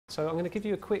So I'm going to give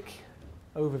you a quick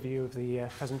overview of the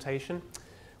presentation.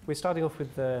 We're starting off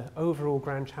with the overall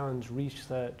Grand Challenge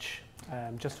research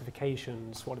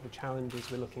justifications, what are the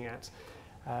challenges we're looking at,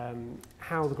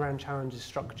 how the Grand Challenge is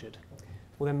structured.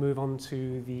 We'll then move on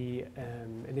to the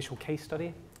initial case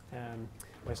study,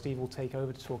 where Steve will take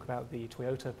over to talk about the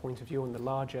Toyota point of view on the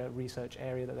larger research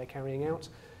area that they're carrying out.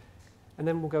 And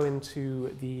then we'll go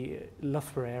into the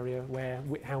Loughborough area,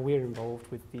 how we're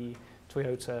involved with the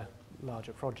Toyota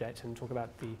larger project, and talk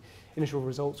about the initial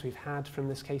results we've had from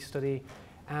this case study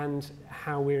and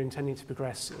how we're intending to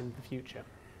progress in the future.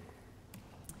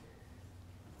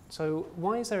 So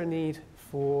why is there a need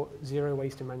for zero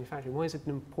waste in manufacturing? Why is it an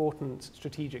important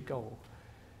strategic goal?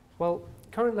 Well,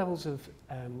 current levels of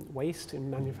waste in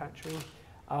manufacturing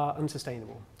are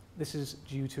unsustainable. This is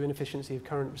due to inefficiency of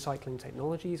current recycling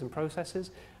technologies and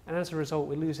processes, and as a result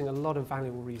we're losing a lot of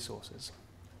valuable resources.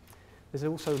 There's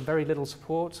also very little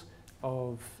support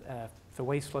for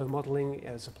waste flow modelling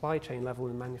at a supply chain level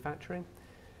in manufacturing,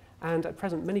 and at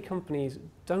present many companies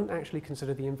don't actually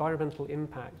consider the environmental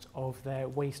impact of their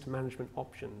waste management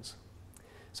options.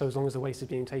 So as long as the waste is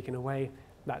being taken away,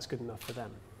 that's good enough for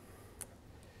them.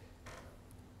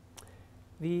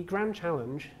 The Grand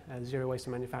Challenge, Zero Waste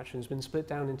in Manufacturing, has been split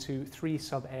down into 3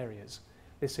 sub-areas.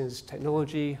 This is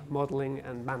technology, modelling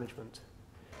and management.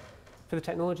 For the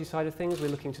technology side of things, we're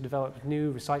looking to develop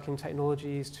new recycling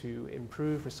technologies to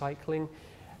improve recycling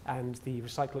and the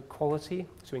recyclate quality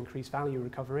to increase value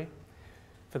recovery.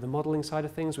 For the modelling side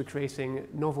of things, we're creating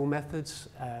novel methods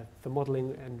for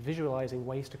modelling and visualising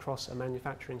waste across a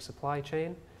manufacturing supply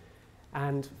chain.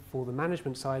 And for the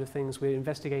management side of things, we're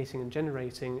investigating and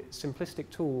generating simplistic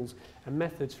tools and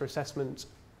methods for assessment,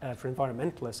 for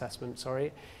environmental assessment,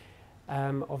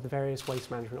 of the various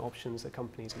waste management options that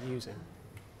companies are using.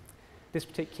 This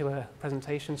particular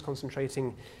presentation is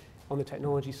concentrating on the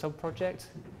technology sub-project,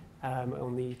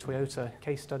 on the Toyota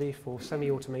case study for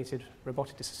semi-automated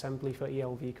robotic disassembly for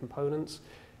ELV components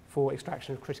for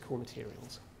extraction of critical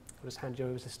materials. I'll just hand you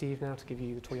over to Steve now to give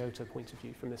you the Toyota point of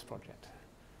view from this project.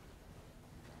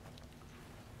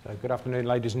 So good afternoon,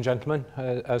 ladies and gentlemen.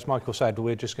 As Michael said,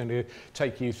 we're just going to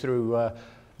take you through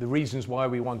the reasons why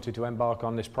we wanted to embark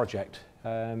on this project.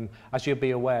 As you'll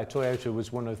be aware, Toyota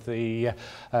was one of the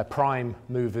prime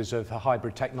movers of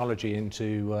hybrid technology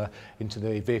into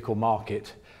the vehicle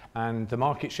market, and the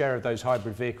market share of those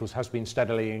hybrid vehicles has been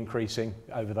steadily increasing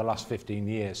over the last 15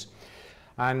 years.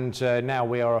 And now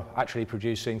we are actually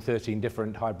producing 13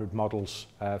 different hybrid models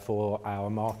for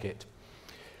our market.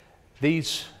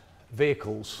 These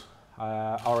vehicles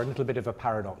are a little bit of a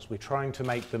paradox. We're trying to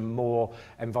make them more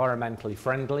environmentally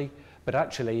friendly, but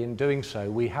actually in doing so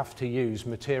we have to use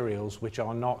materials which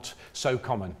are not so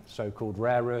common, so-called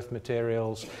rare earth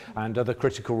materials and other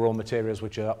critical raw materials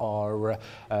which are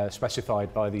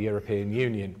specified by the European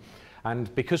Union.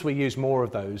 And because we use more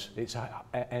of those, it's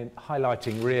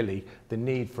highlighting really the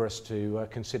need for us to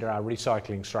consider our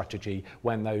recycling strategy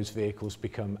when those vehicles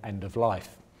become end of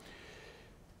life.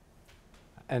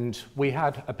 And we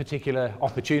had a particular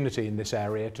opportunity in this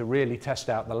area to really test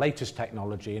out the latest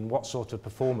technology and what sort of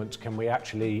performance can we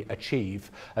actually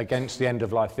achieve against the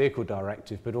end-of-life vehicle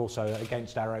directive, but also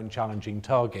against our own challenging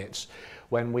targets,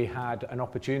 when we had an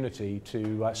opportunity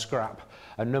to scrap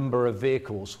a number of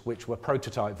vehicles which were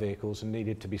prototype vehicles and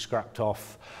needed to be scrapped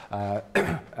off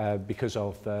because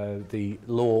of the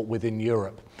law within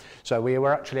Europe. So we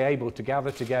were actually able to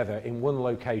gather together in one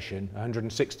location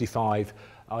 165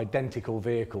 identical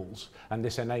vehicles, and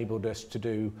this enabled us to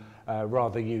do a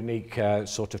rather unique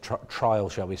sort of trial,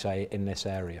 shall we say, in this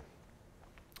area.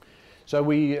 So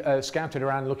we scouted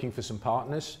around looking for some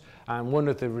partners, and one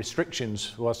of the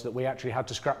restrictions was that we actually had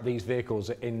to scrap these vehicles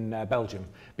in Belgium,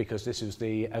 because this is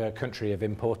the country of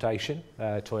importation.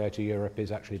 Toyota Europe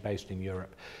is actually based in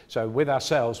Europe. So with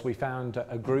ourselves we found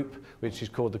a group which is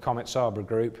called the Comet Sabra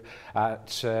Group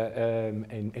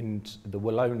in the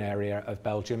Wallon area of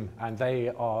Belgium, and they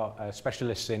are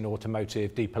specialists in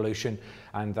automotive depollution,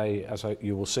 and they, as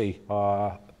you will see,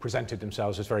 presented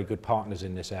themselves as very good partners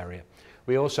in this area.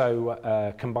 We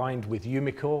also combined with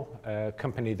Umicore, a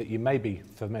company that you may be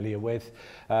familiar with,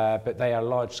 but they are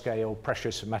large-scale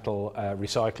precious metal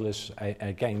recyclers,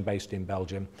 again based in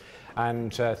Belgium.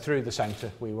 And through the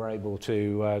centre we were able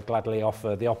to gladly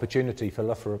offer the opportunity for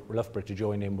Loughborough to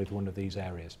join in with one of these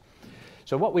areas.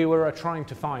 So what we were trying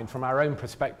to find from our own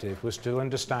perspective was to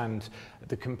understand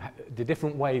the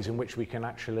different ways in which we can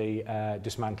actually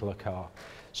dismantle a car.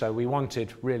 So we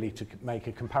wanted really to make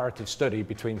a comparative study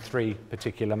between 3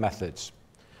 particular methods.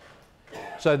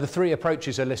 So the 3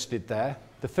 approaches are listed there.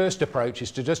 The first approach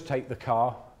is to just take the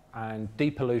car and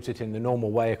depollute it in the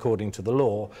normal way according to the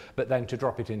law, but then to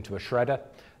drop it into a shredder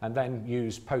and then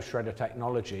use post-shredder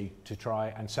technology to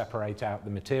try and separate out the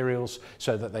materials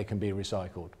so that they can be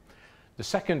recycled. The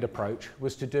second approach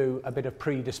was to do a bit of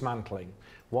pre-dismantling.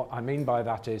 What I mean by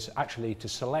that is actually to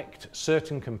select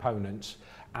certain components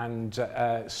and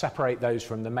separate those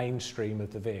from the mainstream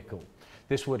of the vehicle.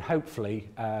 This would hopefully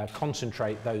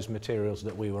concentrate those materials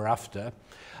that we were after,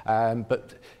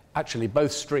 but actually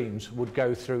both streams would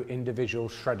go through individual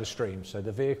shredder streams. So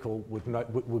the vehicle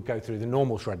would go through the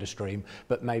normal shredder stream,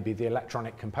 but maybe the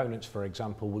electronic components, for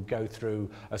example, would go through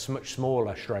a much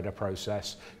smaller shredder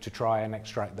process to try and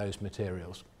extract those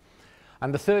materials.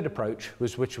 And the third approach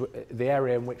was the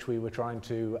area in which we were trying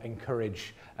to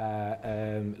encourage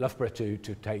Loughborough to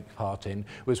take part in,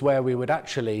 was where we would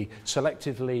actually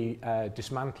selectively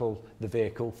dismantle the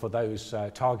vehicle for those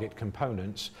target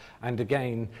components. And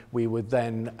again, we would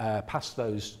then pass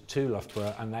those to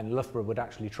Loughborough, and then Loughborough would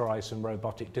actually try some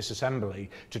robotic disassembly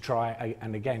to try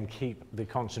and again keep the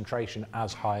concentration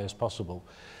as high as possible.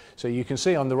 So you can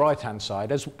see on the right-hand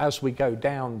side, as we go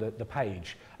down the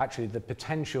page, actually the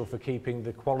potential for keeping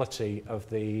the quality of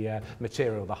the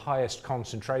material, the highest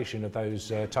concentration of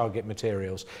those target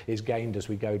materials, is gained as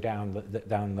we go down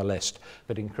the list.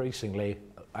 But increasingly,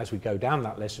 as we go down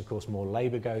that list, of course, more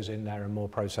labour goes in there and more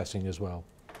processing as well.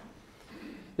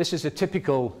 This is a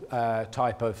typical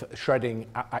type of shredding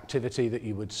activity that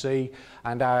you would see,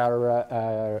 and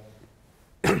our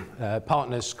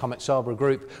partners, Comet Sabra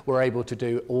Group, were able to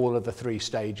do all of the three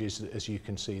stages, as you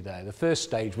can see there. The first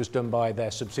stage was done by their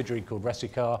subsidiary called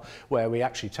Resicar, where we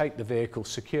actually take the vehicle,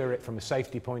 secure it from a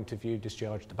safety point of view,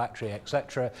 discharge the battery,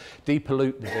 etc.,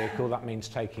 depollute the vehicle. That means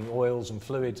taking oils and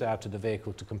fluids out of the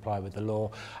vehicle to comply with the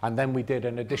law. And then we did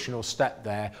an additional step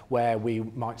there where we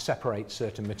might separate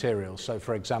certain materials. So,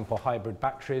 for example, hybrid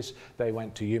batteries, they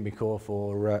went to Umicore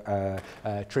for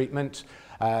treatment.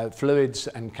 Fluids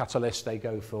and catalysts, they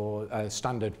go for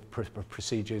standard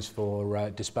procedures for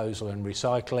disposal and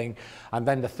recycling. And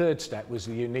then the third step was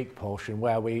the unique portion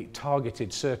where we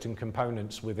targeted certain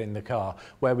components within the car.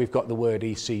 Where we've got the word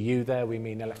ECU there, we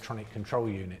mean electronic control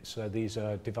units. So these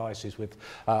are devices with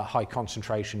high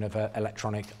concentration of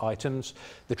electronic items.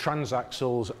 The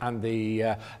transaxles and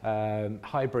the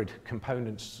hybrid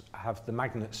components have the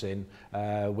magnets in,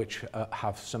 which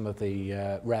have some of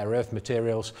the rare earth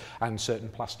materials, and certain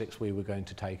plastics we were going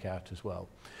to take out as well.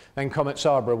 Then Comet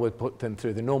Sabra would put them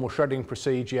through the normal shredding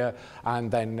procedure,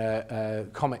 and then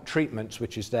Comet Treatments,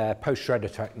 which is their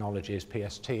post-shredder technology, as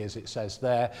PST as it says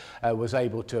there, was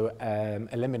able to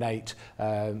eliminate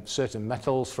certain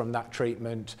metals from that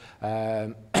treatment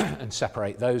and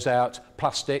separate those out.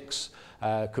 Plastics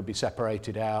could be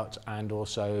separated out, and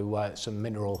also some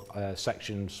mineral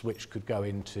sections which could go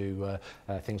into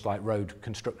things like road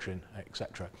construction,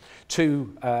 etc.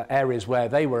 Two areas where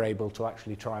they were able to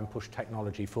actually try and push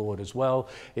technology forward as well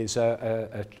is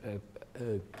a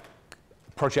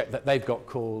project that they've got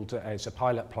called, it's a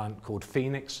pilot plant called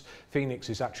Phoenix. Phoenix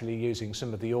is actually using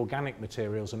some of the organic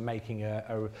materials and making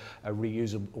a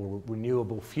reusable or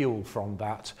renewable fuel from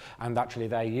that, and actually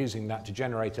they're using that to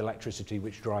generate electricity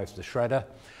which drives the shredder.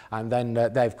 And then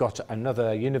they've got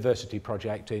another university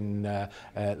project in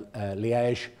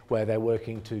Liège where they're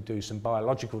working to do some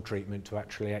biological treatment to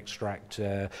actually extract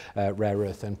rare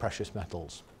earth and precious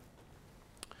metals.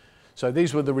 So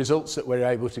these were the results that we were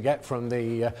able to get from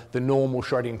the normal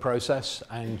shredding process,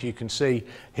 and you can see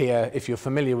here, if you're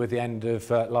familiar with the end of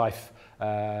life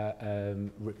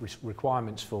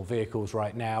requirements for vehicles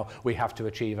right now, we have to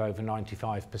achieve over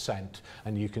 95%,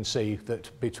 and you can see that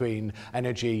between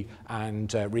energy and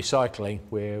recycling,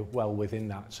 we're well within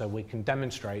that. So we can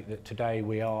demonstrate that today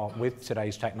we are, with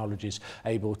today's technologies,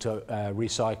 able to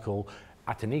recycle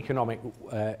at an economic,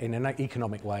 in an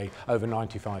economic way over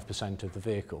 95% of the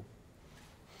vehicle.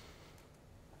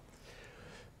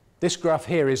 This graph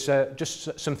here is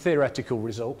just some theoretical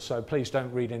results, so please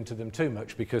don't read into them too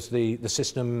much, because the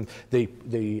system, the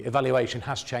evaluation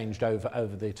has changed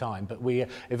over the time. But we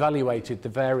evaluated the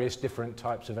various different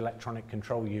types of electronic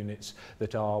control units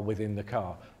that are within the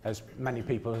car. As many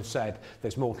people have said,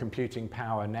 there's more computing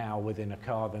power now within a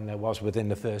car than there was within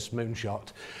the first moonshot.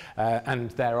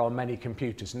 And there are many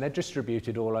computers, and they're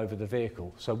distributed all over the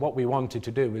vehicle. So what we wanted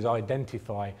to do was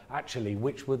identify actually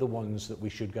which were the ones that we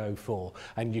should go for.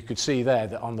 And you could see there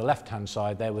that on the left-hand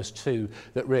side, there was two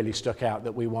that really stuck out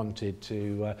that we wanted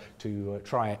to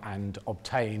try and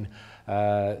obtain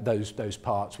those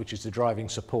parts, which is the driving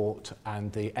support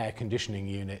and the air conditioning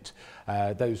unit.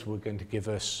 Those were going to give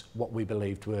us what we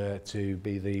believed were to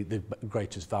be the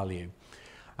greatest value.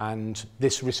 And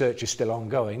this research is still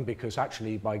ongoing because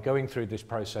actually by going through this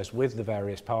process with the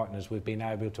various partners, we've been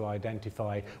able to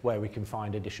identify where we can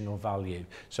find additional value.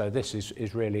 So this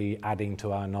is really adding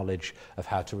to our knowledge of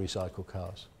how to recycle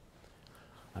cars.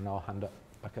 And I'll hand it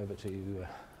back over to you,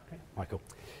 Michael.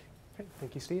 Okay,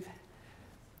 thank you, Steve.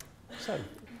 So,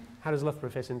 how does Loughborough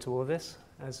fit into all of this?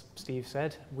 As Steve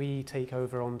said, we take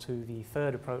over onto the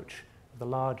third approach of the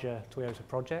larger Toyota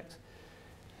project.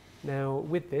 Now,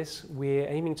 with this, we're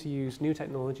aiming to use new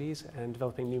technologies and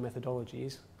developing new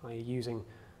methodologies, i.e. using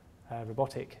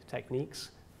robotic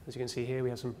techniques. As you can see here, we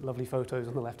have some lovely photos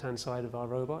on the left-hand side of our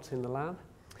robot in the lab,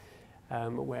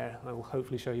 where I will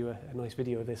hopefully show you a nice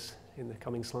video of this in the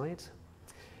coming slides.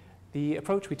 The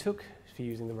approach we took for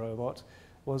using the robot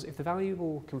was if the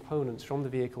valuable components from the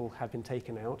vehicle have been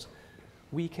taken out,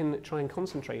 we can try and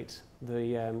concentrate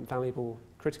the valuable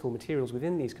critical materials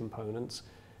within these components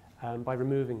by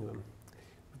removing them.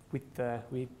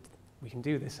 We can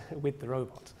do this with the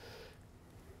robot.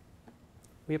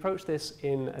 We approach this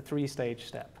in a three-stage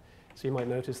step. So you might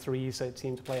notice three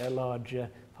seem to play a large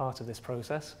part of this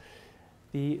process.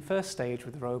 The first stage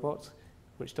with the robot,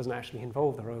 which doesn't actually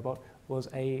involve the robot, was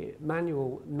a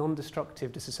manual,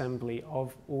 non-destructive disassembly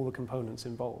of all the components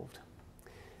involved.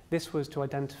 This was to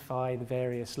identify the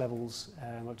various levels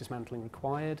of dismantling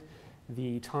required,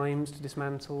 the times to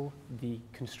dismantle, the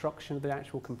construction of the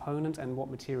actual component, and what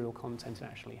material content it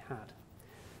actually had.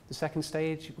 The second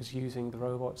stage was using the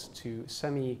robots to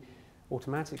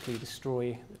semi-automatically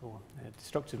destroy or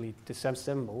destructively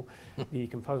disassemble the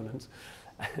components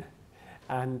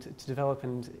and to develop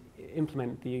and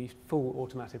implement the full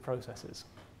automatic processes.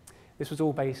 This was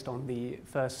all based on the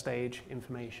first stage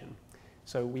information.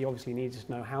 So we obviously needed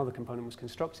to know how the component was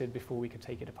constructed before we could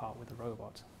take it apart with the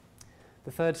robot.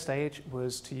 The third stage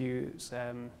was to use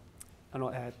to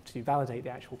validate the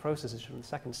actual processes from the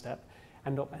second step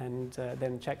and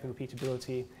then check the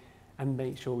repeatability and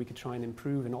make sure we could try and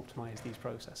improve and optimize these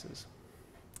processes.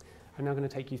 I'm now going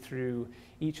to take you through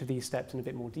each of these steps in a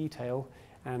bit more detail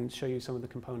and show you some of the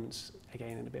components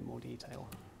again in a bit more detail.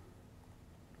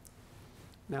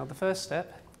 Now the first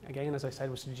step, again as I said,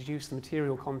 was to deduce the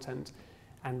material content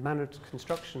and manner of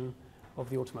construction of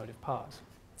the automotive part.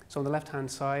 So on the left-hand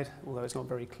side, although it's not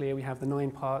very clear, we have the 9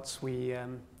 parts we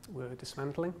were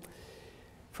dismantling.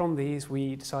 From these,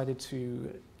 we decided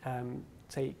to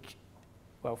take,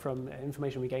 well, from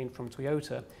information we gained from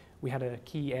Toyota, we had a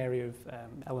key area of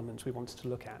elements we wanted to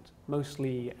look at,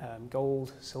 mostly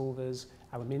gold, silvers,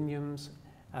 aluminiums,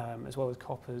 as well as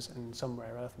coppers and some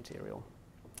rare earth material.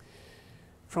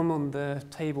 From on the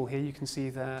table here, you can see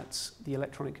that the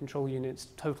electronic control unit's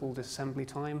total disassembly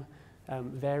time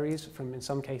varies from, in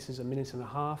some cases, 1.5 minutes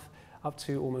up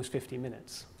to almost 50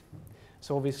 minutes.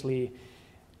 So obviously,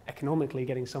 economically,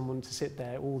 getting someone to sit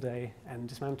there all day and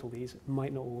dismantle these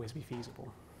might not always be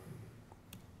feasible.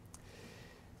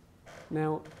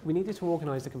 Now, we needed to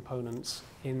organize the components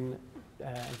in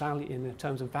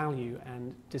terms of value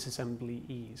and disassembly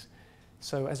ease.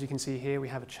 So as you can see here, we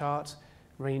have a chart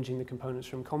ranging the components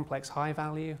from complex high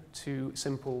value to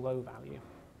simple low value.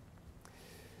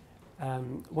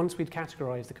 Once we'd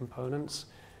categorized the components,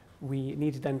 we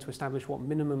needed then to establish what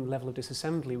minimum level of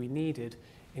disassembly we needed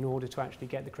in order to actually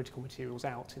get the critical materials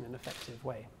out in an effective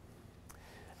way.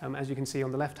 As you can see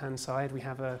on the left-hand side, we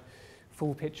have a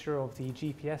full picture of the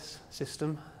GPS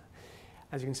system.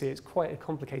 As you can see, it's quite a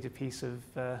complicated piece of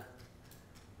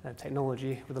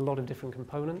technology with a lot of different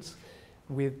components,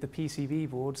 with the PCB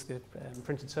boards, the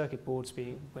printed circuit boards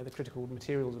being where the critical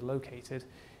materials are located,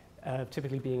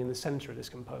 typically being in the center of this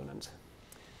component.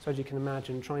 So as you can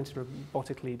imagine, trying to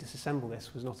robotically disassemble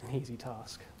this was not an easy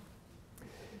task.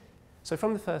 So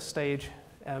from the first stage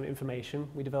information,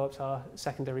 we developed our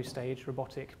secondary stage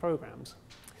robotic programs.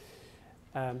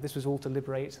 This was all to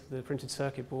liberate the printed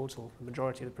circuit boards, or the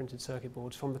majority of the printed circuit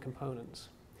boards, from the components.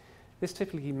 This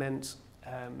typically meant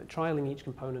trialing each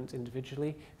component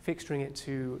individually, fixturing it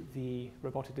to the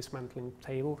robotic dismantling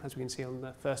table, as we can see on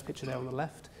the first picture there on the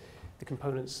left, the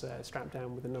components strapped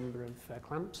down with a number of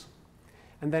clamps,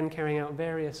 and then carrying out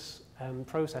various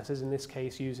processes, in this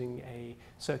case using a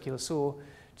circular saw,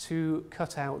 to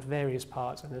cut out various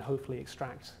parts and then hopefully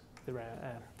extract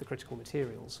the critical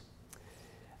materials.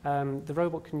 The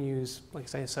robot can use, like I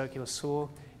say, a circular saw.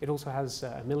 It also has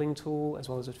a milling tool, as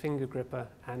well as a finger gripper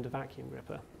and a vacuum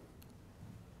gripper.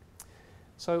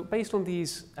 So based on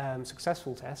these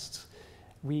successful tests,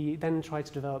 we then tried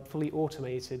to develop fully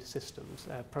automated systems,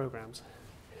 programs.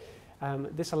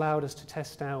 This allowed us to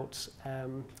test out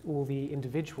all the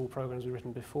individual programs we've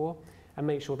written before and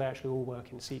make sure they actually all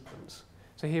work in sequence.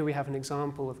 So here we have an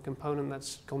example of a component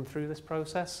that's gone through this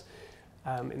process.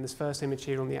 In this first image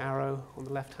here on the arrow on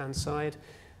the left-hand side,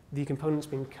 the component's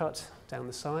been cut down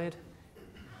the side.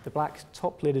 The black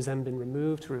top lid has then been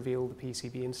removed to reveal the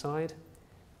PCB inside.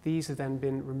 These have then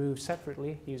been removed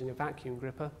separately using a vacuum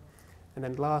gripper. And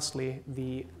then lastly,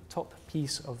 the top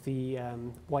piece of the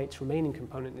white remaining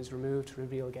component is removed to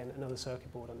reveal again another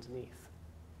circuit board underneath.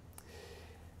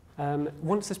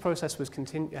 Once this process was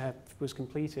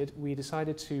completed, we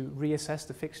decided to reassess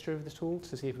the fixture of the tool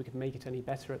to see if we could make it any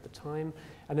better at the time,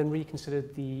 and then reconsider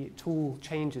the tool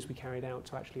changes we carried out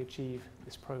to actually achieve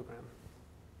this program.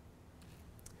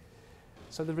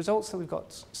 So the results that we've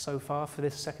got so far for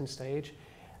this second stage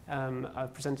are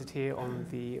presented here on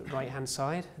the right-hand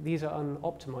side. These are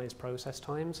unoptimized process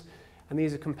times, and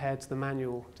these are compared to the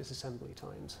manual disassembly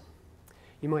times.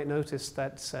 You might notice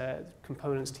that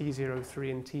components T03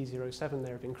 and T07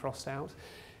 there have been crossed out.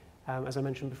 As I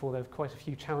mentioned before, there are quite a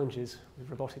few challenges with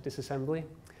robotic disassembly.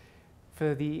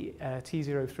 For the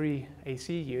T03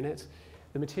 AC unit,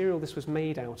 the material this was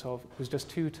made out of was just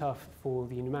too tough for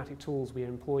the pneumatic tools we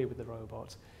employ with the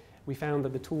robot. We found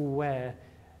that the tool wear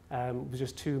was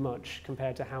just too much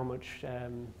compared to how much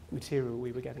material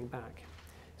we were getting back.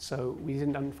 So we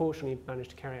didn't unfortunately manage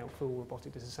to carry out full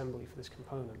robotic disassembly for this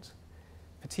component.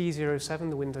 For T07,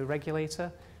 the window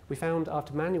regulator, we found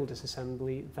after manual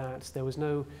disassembly that there was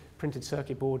no printed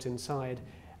circuit boards inside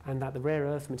and that the rare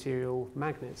earth material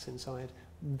magnets inside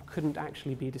couldn't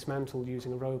actually be dismantled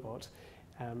using a robot.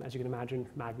 As you can imagine,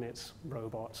 magnets,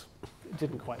 robots, it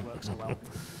didn't quite work so well.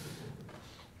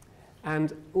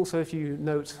 And also, if you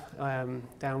note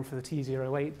down for the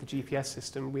T08, the GPS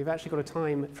system, we've actually got a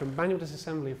time from manual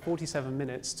disassembly of 47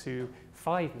 minutes to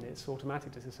 5 minutes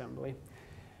automatic disassembly.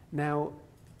 Now,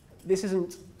 this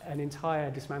isn't an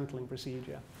entire dismantling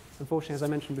procedure. Unfortunately, as I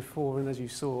mentioned before, and as you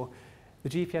saw, the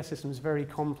GPS system is very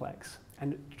complex.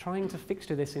 And trying to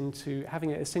fixture this into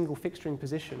having a single fixturing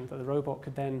position that the robot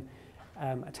could then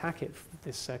attack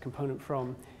this component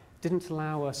from didn't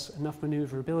allow us enough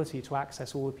maneuverability to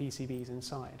access all the PCBs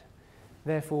inside.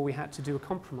 Therefore, we had to do a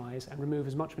compromise and remove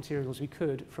as much material as we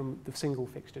could from the single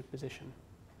fixtured position.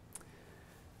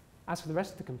 As for the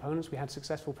rest of the components, we had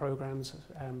successful programs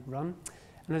run.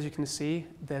 And as you can see,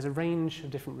 there's a range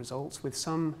of different results, with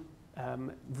some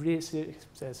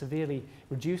severely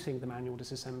reducing the manual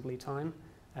disassembly time.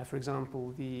 For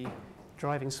example, the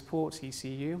driving support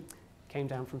ECU came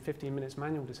down from 15 minutes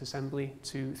manual disassembly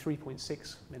to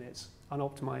 3.6 minutes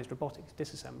unoptimized robotic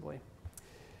disassembly.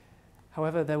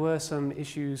 However, there were some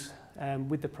issues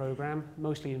with the program,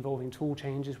 mostly involving tool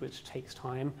changes, which takes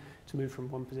time to move from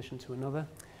one position to another,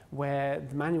 where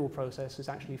the manual process is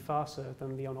actually faster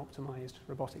than the unoptimized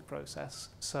robotic process.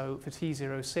 So for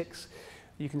T06,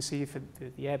 you can see for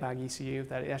the airbag ECU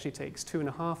that it actually takes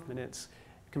 2.5 minutes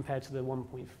compared to the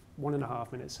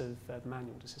 1.5 minutes of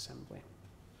manual disassembly.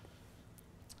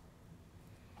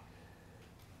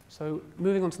 So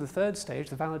moving on to the third stage,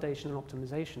 the validation and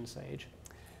optimization stage.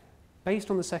 Based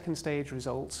on the second stage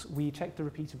results, we checked the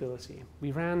repeatability.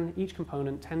 We ran each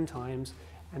component 10 times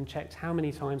and checked how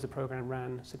many times the program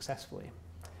ran successfully.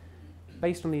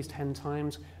 Based on these 10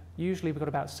 times, usually we got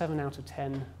about 7 out of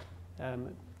 10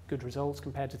 good results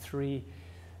compared to 3,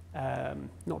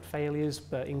 not failures,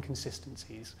 but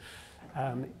inconsistencies.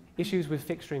 Issues with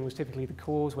fixturing was typically the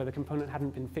cause, where the component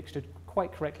hadn't been fixtured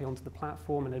quite correctly onto the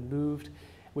platform and had moved,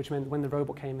 which meant when the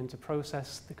robot came into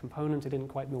process the component, it didn't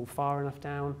quite mill far enough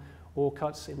down or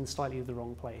cuts in slightly the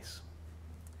wrong place.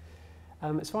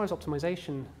 As far as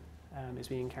optimization is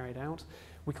being carried out,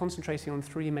 we're concentrating on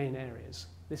 3 main areas.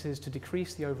 This is to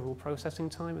decrease the overall processing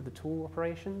time of the tool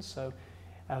operations, so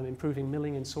improving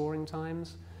milling and sawing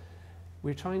times.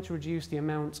 We're trying to reduce the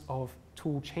amount of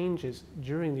tool changes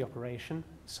during the operation,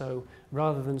 so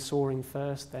rather than sawing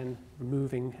first, then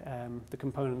removing the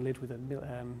component lid with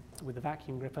a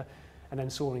vacuum gripper, and then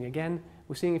sawing again,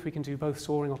 we're seeing if we can do both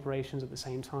sawing operations at the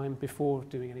same time before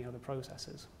doing any other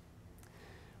processes.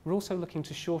 We're also looking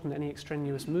to shorten any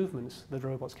extraneous movements the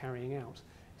robot's carrying out.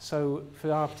 So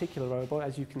for our particular robot,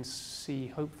 as you can see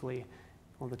hopefully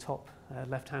on the top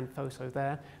left-hand photo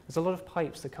there, there's a lot of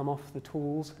pipes that come off the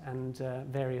tools and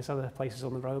various other places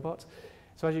on the robot.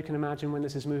 So as you can imagine, when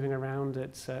this is moving around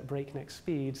at breakneck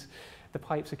speeds, the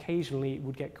pipes occasionally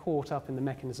would get caught up in the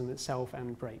mechanism itself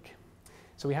and break.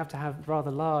 So we have to have rather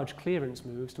large clearance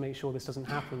moves to make sure this doesn't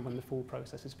happen when the full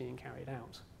process is being carried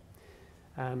out.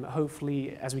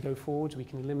 Hopefully, as we go forward, we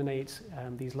can eliminate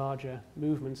these larger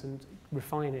movements and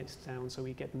refine it down so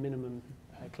we get the minimum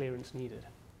clearance needed.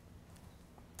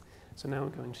 So now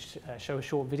I'm going to show a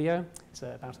short video. It's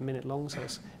about a minute long, so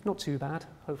it's not too bad.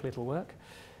 Hopefully it'll work.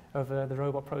 Of the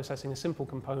robot processing a simple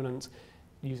component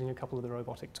using a couple of the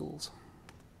robotic tools.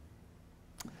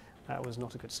 That was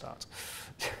not a good start.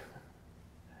 There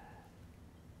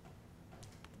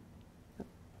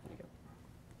you go.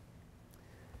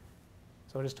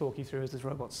 So I'll just talk you through as this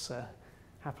robot's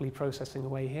happily processing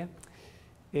away here.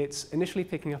 It's initially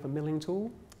picking up a milling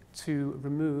tool to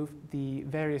remove the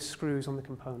various screws on the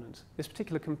component. This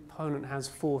particular component has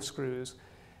 4 screws,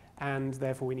 and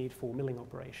therefore we need 4 milling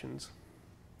operations.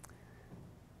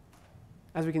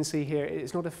 As we can see here,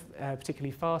 it's not a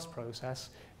particularly fast process.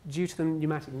 Due to the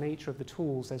pneumatic nature of the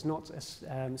tools, there's not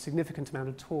a significant amount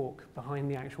of torque behind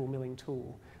the actual milling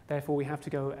tool. Therefore, we have to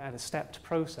go at a stepped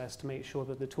process to make sure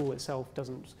that the tool itself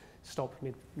doesn't stop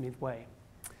midway.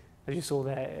 As you saw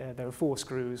there, there are 4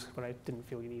 screws, but I didn't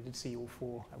feel you needed to see all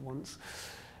 4 at once.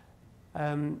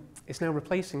 It's now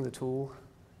replacing the tool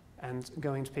and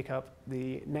going to pick up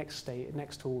the next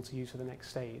tool to use for the next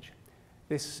stage.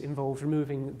 This involves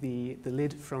removing the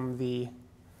lid from the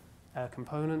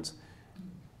component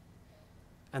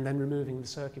and then removing the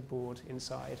circuit board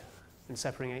inside and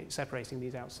separating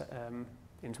these out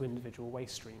into individual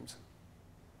waste streams.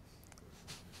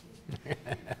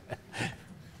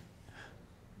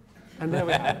 And there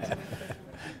we have it.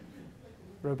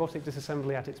 Robotic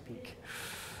disassembly at its peak.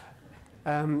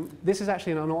 This is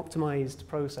actually an unoptimized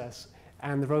process,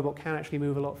 and the robot can actually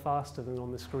move a lot faster than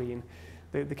on the screen.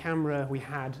 The camera we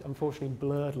had unfortunately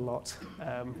blurred a lot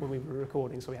when we were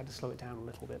recording, so we had to slow it down a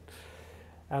little bit.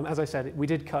 As I said, we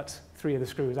did cut 3 of the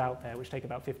screws out there, which take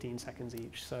about 15 seconds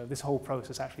each, so this whole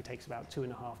process actually takes about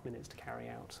 2.5 minutes to carry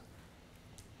out.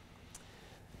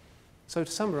 So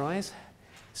to summarize,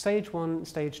 Stage 1 and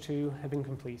Stage 2 have been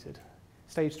completed.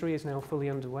 Stage 3 is now fully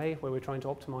underway, where we're trying to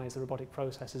optimize the robotic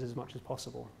processes as much as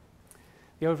possible.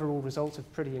 The overall results are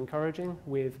pretty encouraging,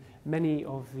 with many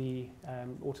of the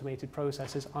automated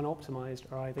processes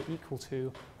unoptimized are either equal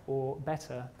to or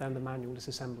better than the manual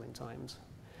disassembling times.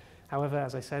 However,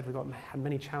 as I said, we've had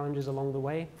many challenges along the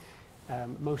way,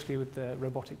 mostly with the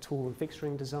robotic tool and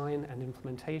fixturing design and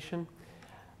implementation.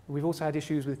 We've also had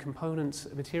issues with components,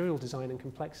 material design and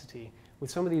complexity, with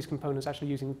some of these components actually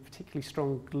using particularly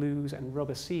strong glues and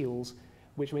rubber seals,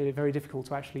 which made it very difficult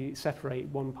to actually separate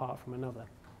one part from another.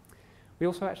 We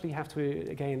also actually have to,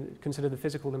 again, consider the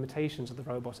physical limitations of the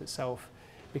robot itself.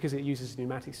 Because it uses a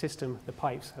pneumatic system, the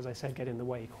pipes, as I said, get in the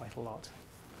way quite a lot.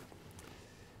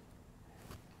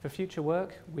 For future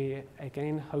work, we're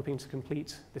again hoping to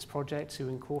complete this project to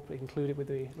include it with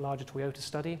the larger Toyota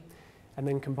study, and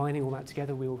then combining all that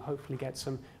together, we will hopefully get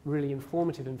some really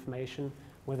informative information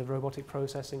whether robotic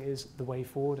processing is the way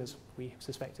forward, as we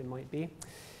suspect it might be.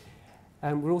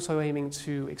 We're also aiming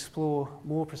to explore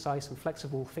more precise and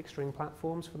flexible fixturing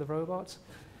platforms for the robots.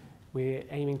 We're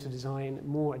aiming to design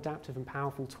more adaptive and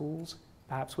powerful tools,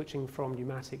 perhaps switching from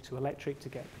pneumatic to electric to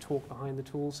get the torque behind the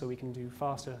tool so we can do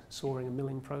faster sawing and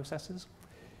milling processes.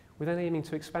 We're then aiming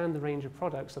to expand the range of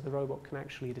products that the robot can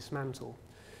actually dismantle,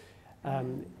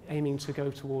 aiming to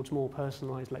go towards more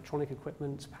personalized electronic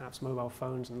equipment, perhaps mobile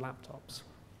phones and laptops.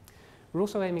 We're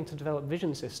also aiming to develop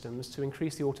vision systems to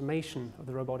increase the automation of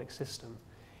the robotic system.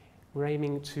 We're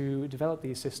aiming to develop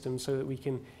these systems so that we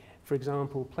can, for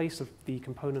example, place the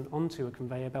component onto a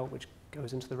conveyor belt which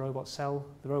goes into the robot cell.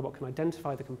 The robot can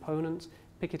identify the component,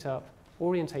 pick it up,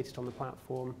 orientate it on the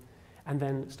platform, and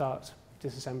then start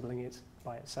disassembling it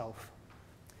by itself.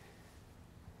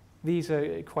 These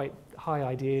are quite high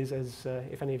ideas, as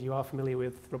if any of you are familiar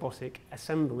with robotic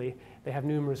assembly, they have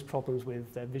numerous problems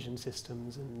with their vision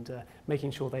systems and making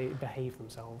sure they behave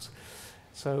themselves.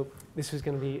 So this is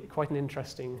going to be quite an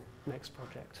interesting next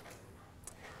project.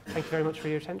 Thank you very much for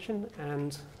your attention,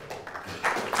 and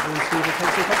we'll see you take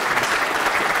some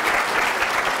questions.